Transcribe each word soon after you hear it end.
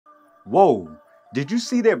Whoa, did you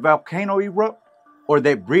see that volcano erupt? Or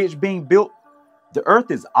that bridge being built? The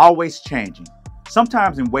earth is always changing,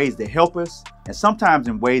 sometimes in ways that help us, and sometimes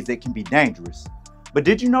in ways that can be dangerous. But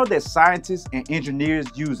did you know that scientists and engineers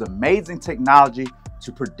use amazing technology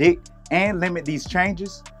to predict and limit these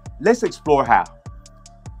changes? Let's explore how.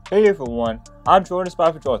 Hey everyone, I'm Jordan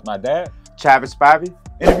Spivey with my dad, Travis Spivey,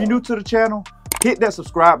 and if you're new to the channel, hit that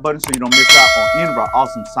subscribe button so you don't miss out on any of our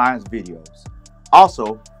awesome science videos.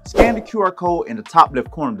 Also, scan the QR code in the top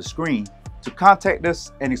left corner of the screen to contact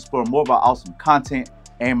us and explore more of our awesome content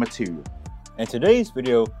and material. In today's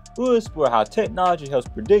video, we'll explore how technology helps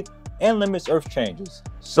predict and limits Earth changes.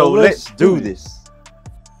 So let's do this.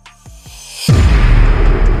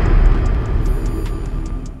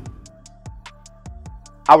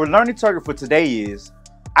 Our learning target for today is,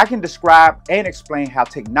 I can describe and explain how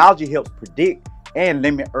technology helps predict and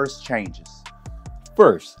limit Earth's changes.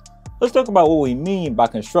 First, let's talk about what we mean by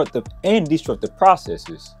constructive and destructive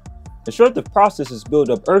processes. Constructive processes build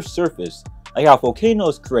up Earth's surface, like how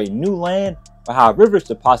volcanoes create new land or how rivers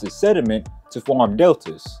deposit sediment to form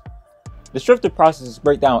deltas. Destructive processes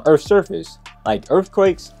break down Earth's surface, like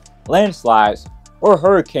earthquakes, landslides, or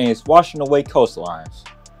hurricanes washing away coastlines.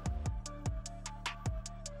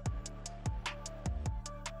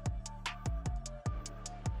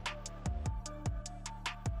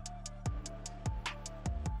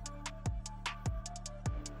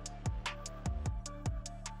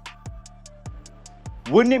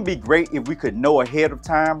 Wouldn't it be great if we could know ahead of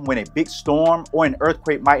time when a big storm or an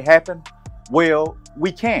earthquake might happen? Well,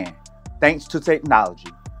 we can, thanks to technology.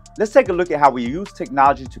 Let's take a look at how we use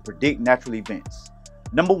technology to predict natural events.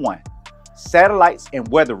 Number 1, satellites and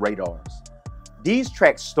weather radars. These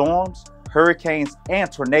track storms, hurricanes,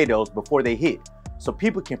 and tornadoes before they hit, so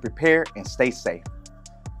people can prepare and stay safe.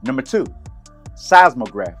 Number 2,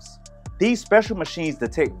 seismographs. These special machines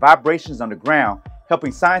detect vibrations on the ground,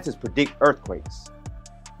 helping scientists predict earthquakes.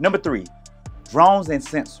 Number 3, drones and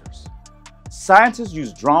sensors. Scientists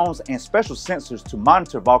use drones and special sensors to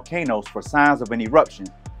monitor volcanoes for signs of an eruption,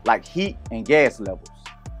 like heat and gas levels.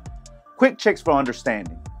 Quick checks for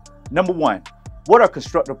understanding. Number 1, what are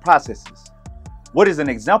constructive processes? What is an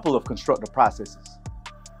example of constructive processes?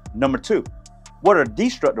 Number 2, what are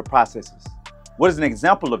destructive processes? What is an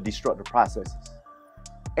example of destructive processes?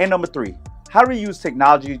 And number 3, how do we use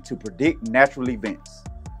technology to predict natural events?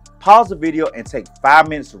 Pause the video and take 5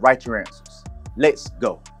 minutes to write your answers. Let's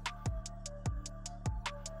go.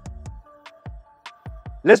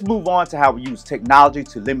 Let's move on to how we use technology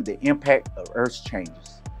to limit the impact of Earth's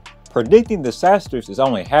changes. Predicting disasters is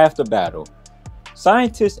only half the battle.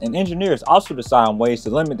 Scientists and engineers also decide on ways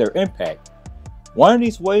to limit their impact. One of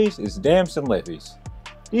these ways is dams and levees.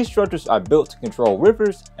 These structures are built to control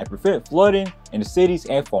rivers and prevent flooding in the cities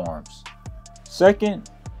and farms.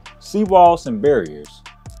 Second, seawalls and barriers.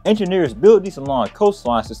 Engineers build these along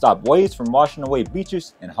coastlines to stop waves from washing away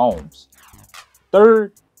beaches and homes.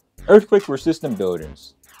 Third, earthquake-resistant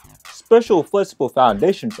buildings. Special flexible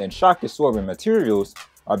foundations and shock-absorbing materials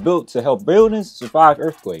are built to help buildings survive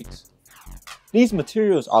earthquakes. These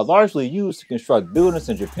materials are largely used to construct buildings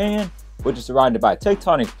in Japan, which is surrounded by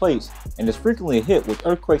tectonic plates and is frequently hit with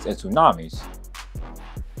earthquakes and tsunamis.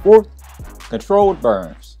 Fourth, controlled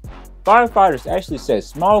burns. Firefighters actually set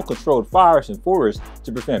small controlled fires in forests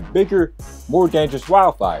to prevent bigger, more dangerous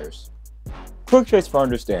wildfires. Quick checks for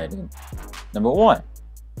understanding. Number 1,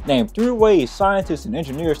 name 3 ways scientists and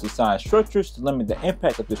engineers design structures to limit the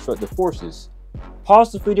impact of destructive forces.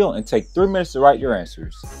 Pause the video and take 3 minutes to write your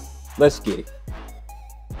answers. Let's get it.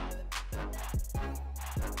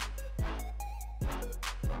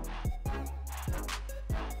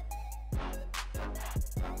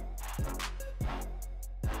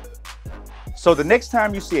 So the next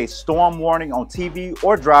time you see a storm warning on TV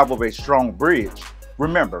or drive over a strong bridge,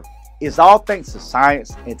 remember, it's all thanks to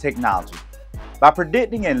science and technology. By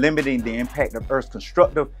predicting and limiting the impact of Earth's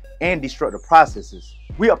constructive and destructive processes,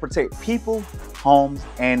 we help protect people, homes,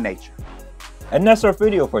 and nature. And that's our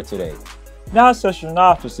video for today. Now it's session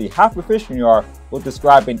off to see how proficient you are with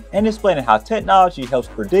describing and explaining how technology helps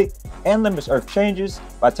predict and limits Earth changes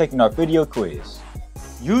by taking our video quiz.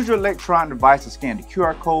 Use your electronic device to scan the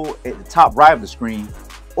QR code at the top right of the screen,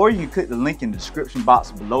 or you can click the link in the description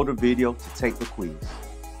box below the video to take the quiz.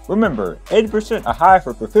 Remember, 80% or higher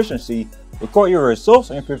for proficiency. Record your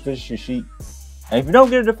results on your proficiency sheet. And if you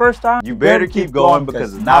don't get it the first time, you better keep going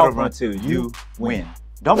because it's not over until you win.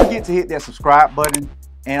 Don't forget to hit that subscribe button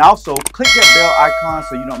and also click that bell icon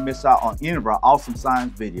so you don't miss out on any of our awesome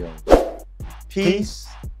science videos. Peace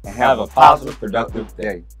and have a positive, productive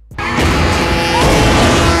day.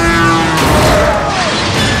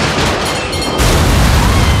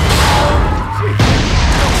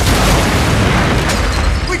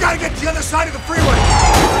 gotta get to the other side of the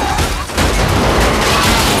freeway!